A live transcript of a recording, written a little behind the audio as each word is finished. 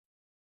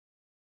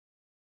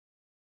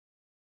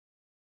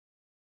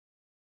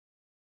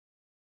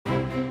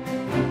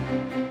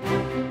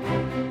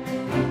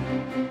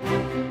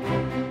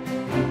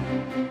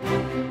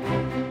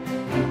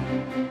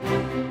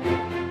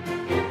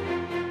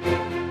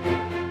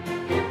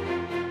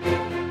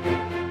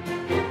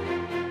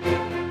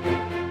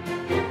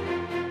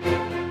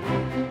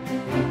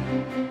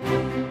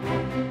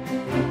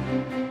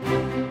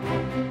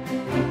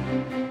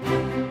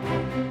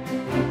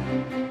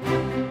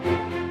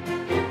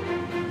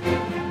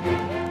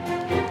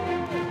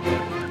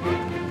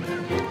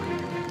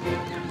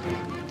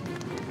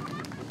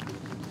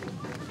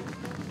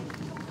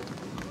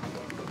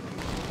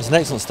an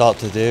excellent start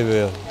to the day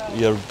where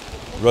you're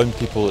around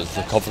people that's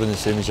recovering the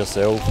same as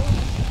yourself.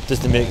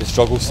 Doesn't make the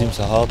struggle seem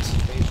so hard.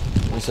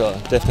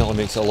 It definitely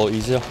makes it a lot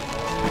easier.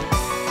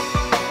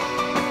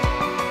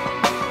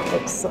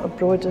 It's sort of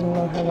broadening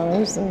my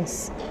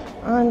horizons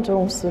and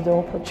also the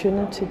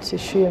opportunity to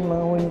share my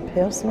own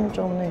personal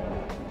journey.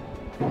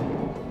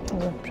 It's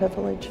a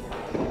privilege.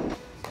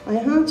 I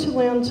had to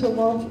learn to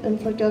love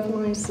and forgive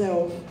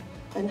myself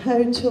and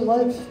how to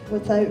live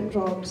without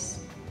drugs.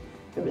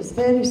 It was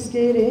very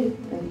scary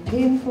and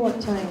painful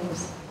at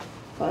times,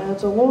 but I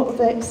had a lot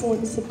of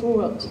excellent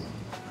support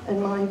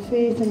and my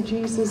faith in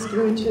Jesus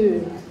grew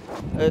too.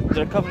 The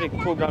recovery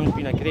program's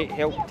been a great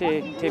help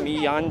to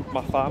me and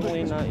my family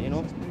and that, you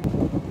know.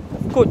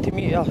 I've got to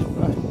meet a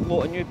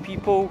lot of new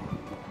people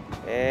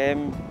that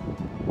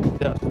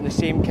are in the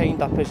same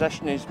kind of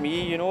position as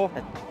me, you know.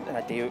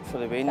 A day out for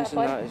the winds and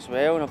that as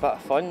well, and a bit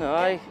of fun,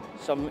 aye.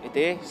 Something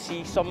today,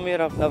 see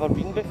somewhere I've never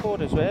been before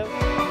as well.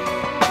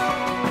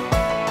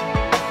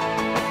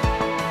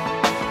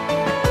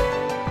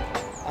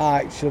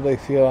 I actually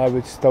feel I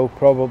would still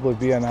probably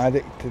be an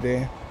addict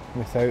today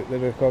without the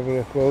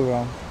recovery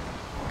programme.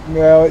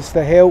 Well, it's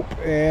the help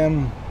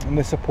and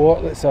the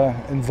support that's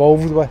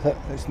involved with it.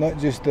 It's not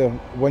just a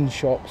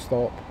one-shop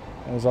stop.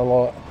 There's a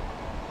lot.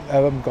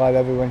 I'm glad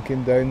everyone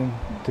came down and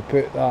to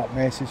put that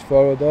message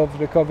forward of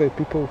recovery.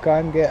 People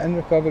can get in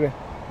recovery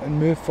and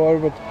move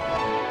forward.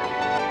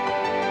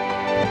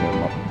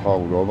 My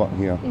pal Robert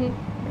here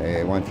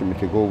wanted me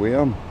to go with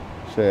him.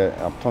 So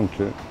I've turned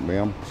to it with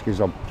him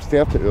because I've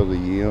started over the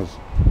years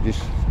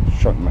just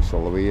shutting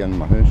myself away in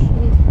my house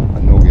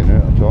and not getting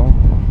out at all.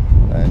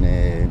 And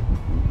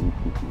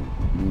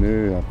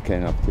now I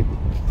kind of have to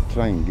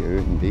try and get out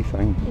and do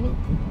things,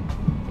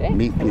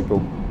 meet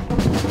people.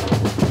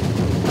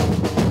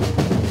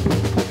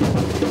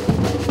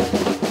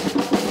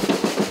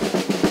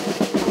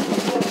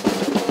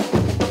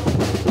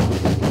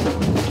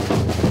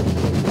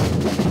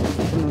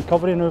 I'm in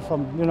recovery now for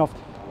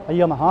a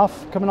year and a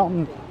half coming up,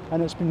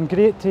 and it's been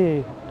great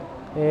to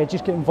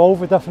just get involved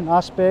with different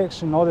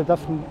aspects and all the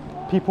different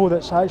people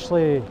that's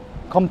actually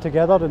come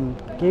together and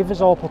gave us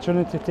the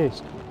opportunity to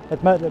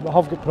admit that we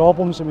have got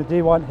problems and we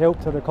do want help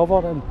to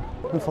recover, and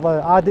for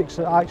the addicts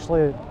that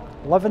actually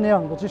live in there,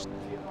 we're just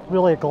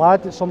really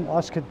glad that something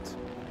like this could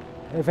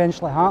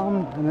eventually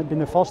happen, and it's been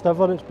the first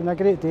ever. It's been a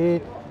great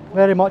day,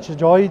 very much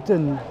enjoyed,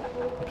 and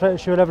I'm pretty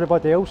sure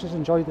everybody else has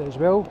enjoyed it as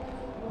well.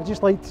 I'd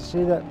just like to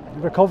say that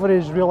recovery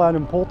is really an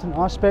important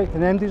aspect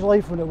in anybody's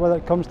life, whether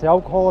it comes to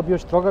alcohol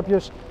abuse, drug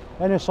abuse,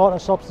 any sort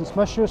of substance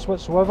misuse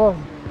whatsoever.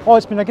 Oh,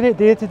 it's been a great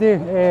day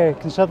today,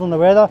 considering the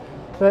weather,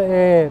 but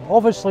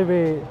obviously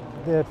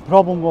the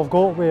problem we've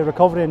got with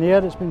recovery in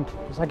Ayr,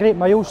 it's a great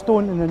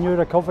milestone in the new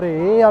recovery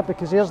area,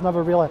 because Ayr's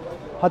never really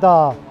had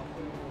a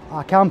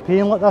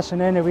campaign like this in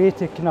any way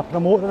to kind of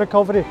promote the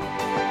recovery.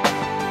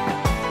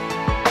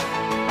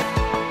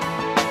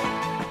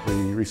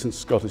 The recent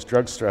Scottish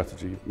drug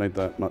strategy made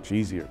that much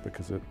easier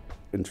because it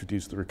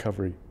introduced the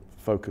recovery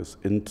focus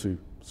into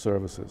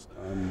services.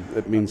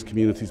 It means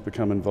communities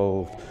become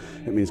involved.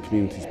 It means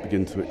communities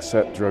begin to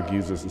accept drug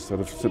users instead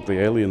of simply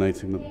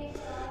alienating them.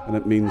 And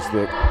it means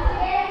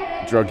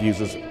that drug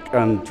users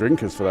and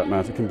drinkers, for that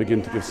matter, can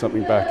begin to give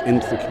something back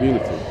into the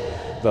community,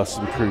 thus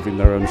improving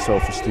their own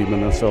self-esteem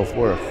and their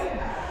self-worth.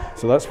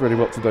 So that's really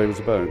what today was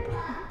about,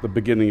 the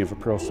beginning of a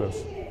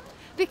process.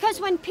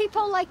 Because when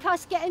people like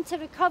us get into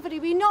recovery,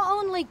 we not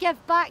only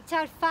give back to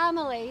our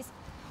families,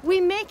 we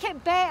make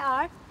it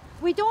better.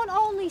 We don't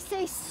only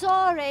say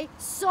sorry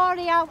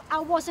I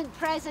wasn't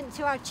present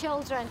to our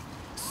children,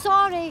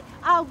 sorry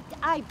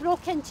I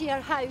broke into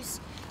your house,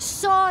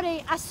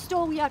 sorry I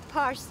stole your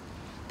purse,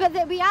 but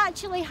that we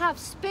actually have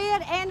spare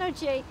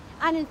energy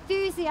and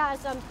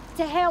enthusiasm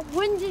to help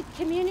wounded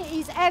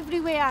communities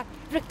everywhere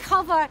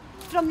recover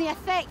from the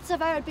effects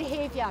of our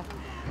behaviour.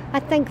 I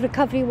think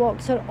recovery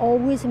walks are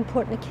always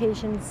important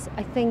occasions.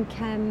 I think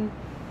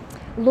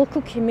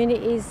local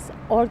communities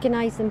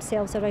organise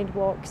themselves around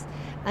walks,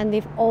 and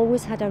they've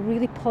always had a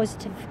really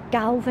positive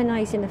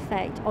galvanising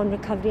effect on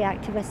recovery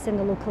activists in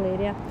the local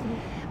area.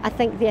 I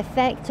think the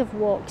effect of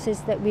walks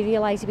is that we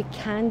realise we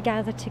can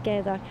gather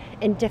together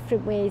in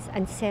different ways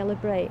and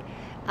celebrate,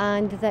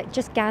 and that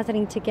just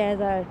gathering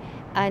together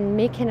and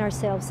making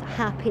ourselves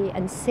happy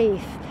and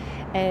safe,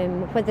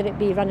 whether it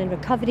be running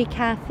recovery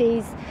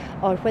cafes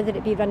or whether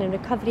it be running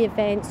recovery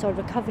events or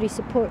recovery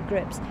support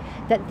groups,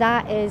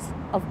 that is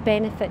of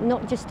benefit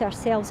not just to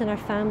ourselves and our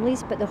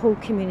families, but the whole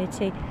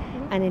community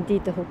and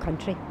indeed the whole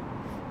country.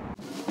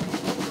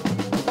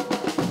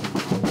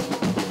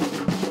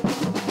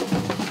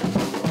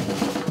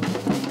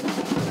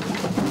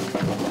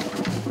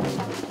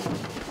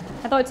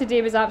 I thought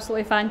today was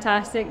absolutely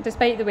fantastic.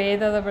 Despite the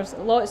weather, there was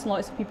lots and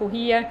lots of people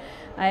here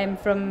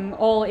from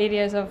all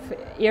areas of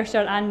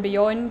Ayrshire and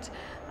beyond,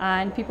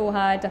 and people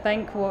had, I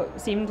think, what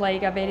seemed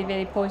like a very,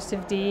 very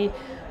positive day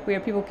where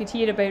people could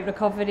hear about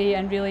recovery,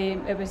 and really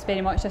it was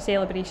very much a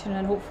celebration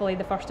and hopefully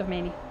the first of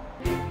many.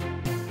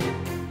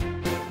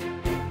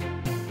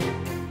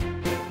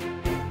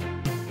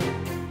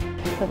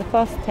 For the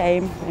first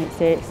time,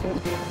 it's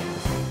excellent.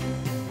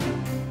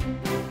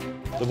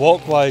 The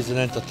walk-wise and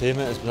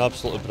entertainment has been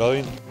absolutely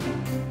brilliant.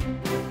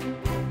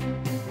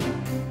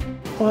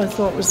 Oh, I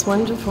thought it was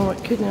wonderful.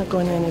 It couldn't have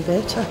gone any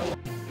better.